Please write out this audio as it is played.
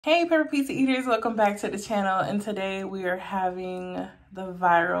Hey pepper pizza eaters, welcome back to the channel, and today we are having the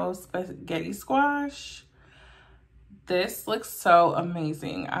viral spaghetti squash. This looks so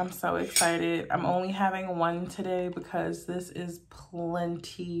amazing. I'm so excited. I'm only having one today because this is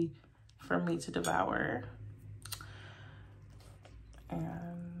plenty for me to devour.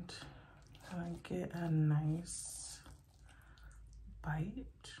 And I get a nice bite.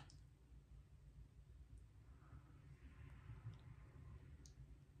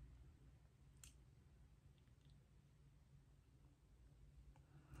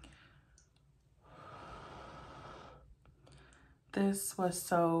 This was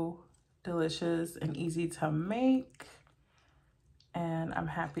so delicious and easy to make, and I'm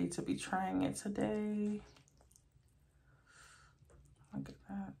happy to be trying it today. Look at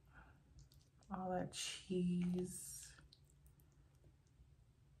that, all that cheese.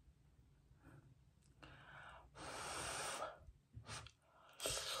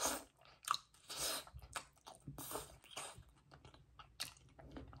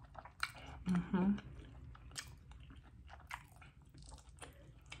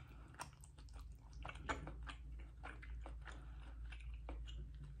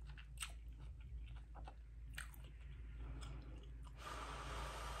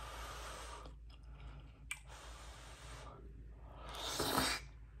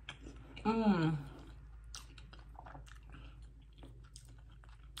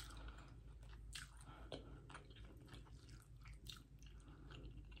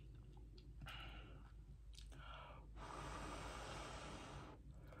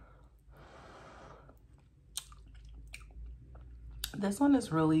 This one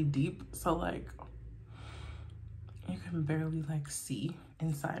is really deep, so like you can barely like see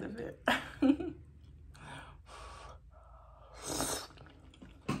inside of it.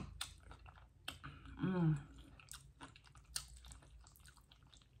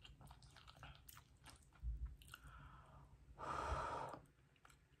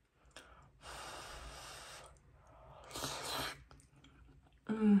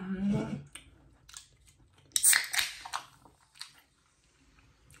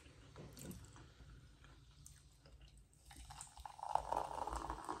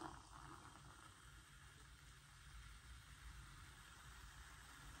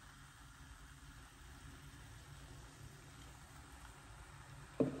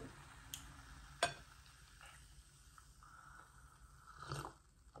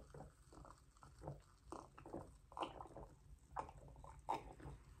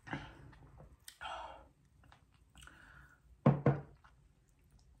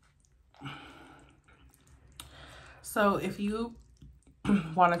 So if you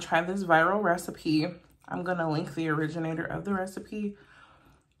want to try this viral recipe, I'm going to link the originator of the recipe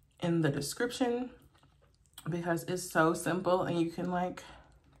in the description because it's so simple and you can like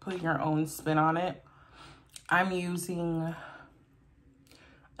put your own spin on it. I'm using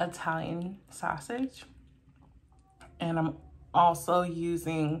Italian sausage, and I'm also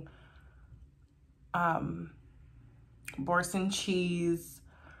using Boursin cheese,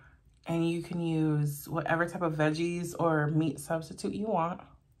 and you can use whatever type of veggies or meat substitute you want.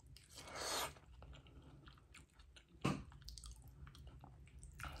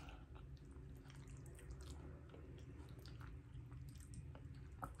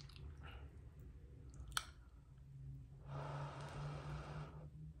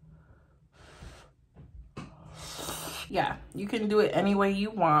 Yeah, you can do it any way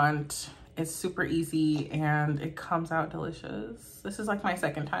you want. It's super easy and it comes out delicious. This is like my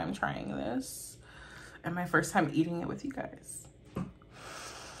second time trying this and my first time eating it with you guys.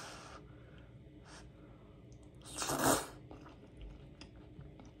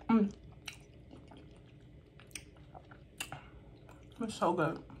 It's so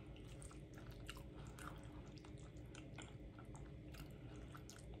good.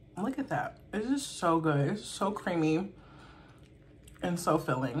 Look at that. It's just so good. It's so creamy and so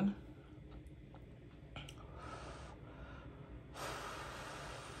filling.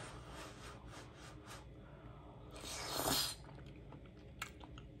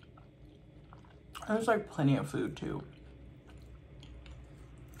 There's like plenty of food too.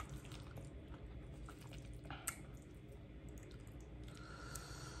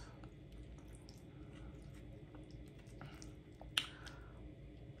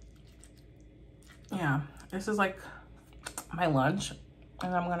 Yeah, this is like my lunch,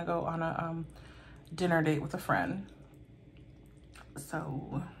 and I'm gonna go on a dinner date with a friend.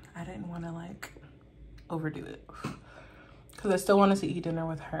 So I didn't want to like overdo it because I still wanted to eat dinner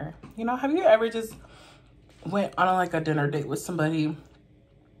with her. You know, have you ever just went on like a dinner date with somebody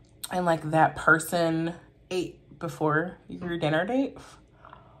and like that person ate before your dinner date?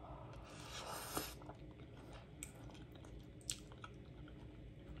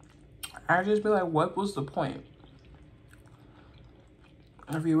 I'd just be like, what was the point?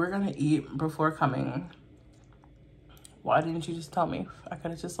 If you were gonna eat before coming, why didn't you just tell me? I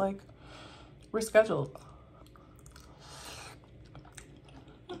could have just like rescheduled.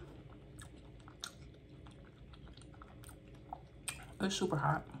 It's super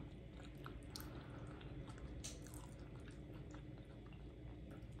hot.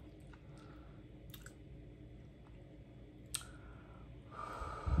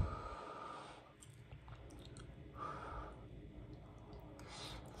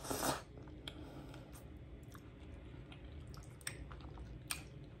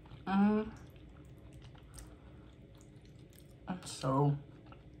 It's so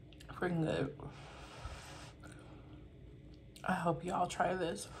freaking good. I hope y'all try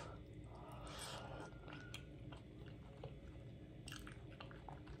this.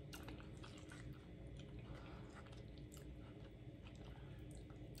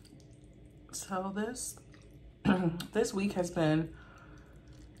 So this week has been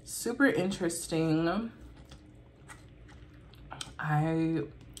super interesting.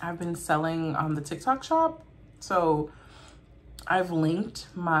 I've been selling on the TikTok shop, so I've linked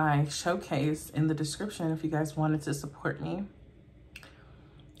my showcase in the description if you guys wanted to support me.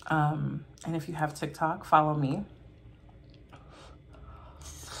 And if you have TikTok, follow me.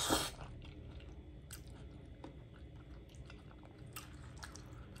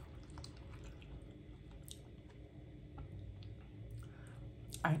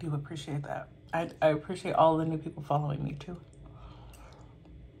 I do appreciate that. I appreciate all the new people following me too.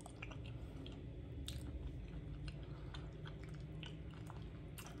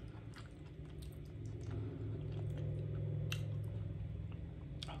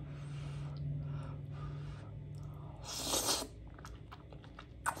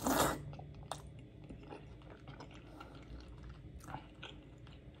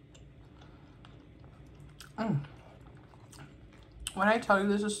 When I tell you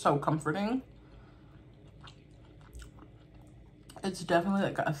this is so comforting, it's definitely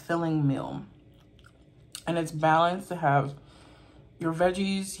like a filling meal. And it's balanced to have your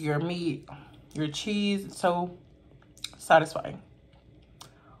veggies, your meat, your cheese. It's so satisfying.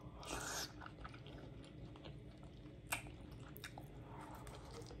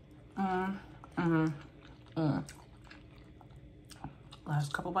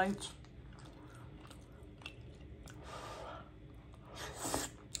 Last couple bites.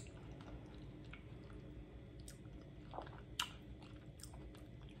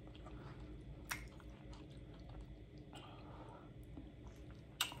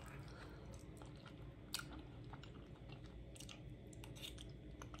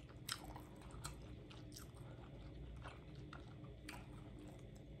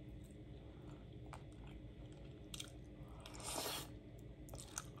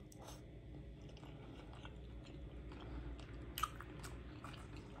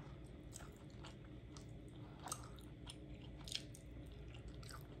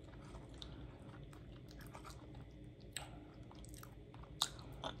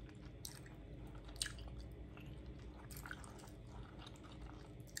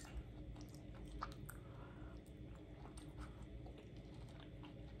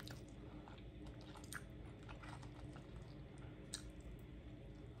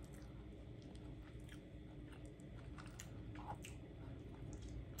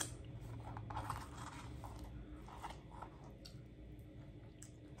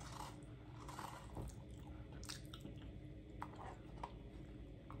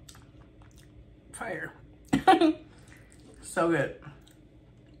 Fire. So good.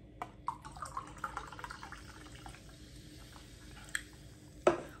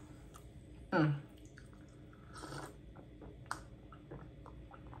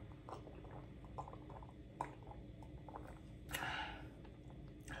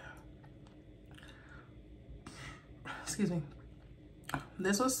 Excuse me.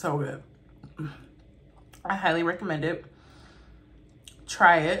 This was so good. I highly recommend it.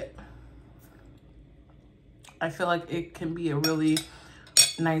 Try it. I feel like it can be a really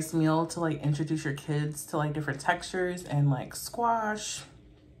nice meal to like introduce your kids to like different textures and like squash.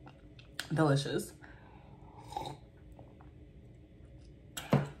 Delicious.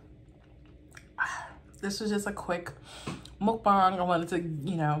 This was just a quick mukbang. I wanted to,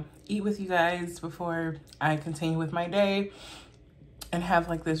 you know, eat with you guys before I continue with my day and have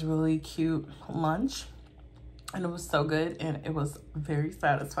like this really cute lunch. And it was so good and it was very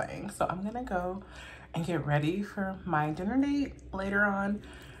satisfying. So I'm gonna go and get ready for my dinner date later on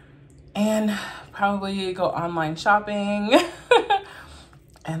and probably go online shopping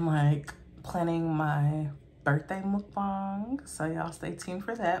and like planning my birthday mukbang. So y'all stay tuned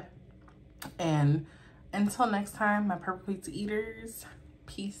for that. And until next time, my purple pizza eaters,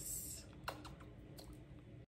 peace.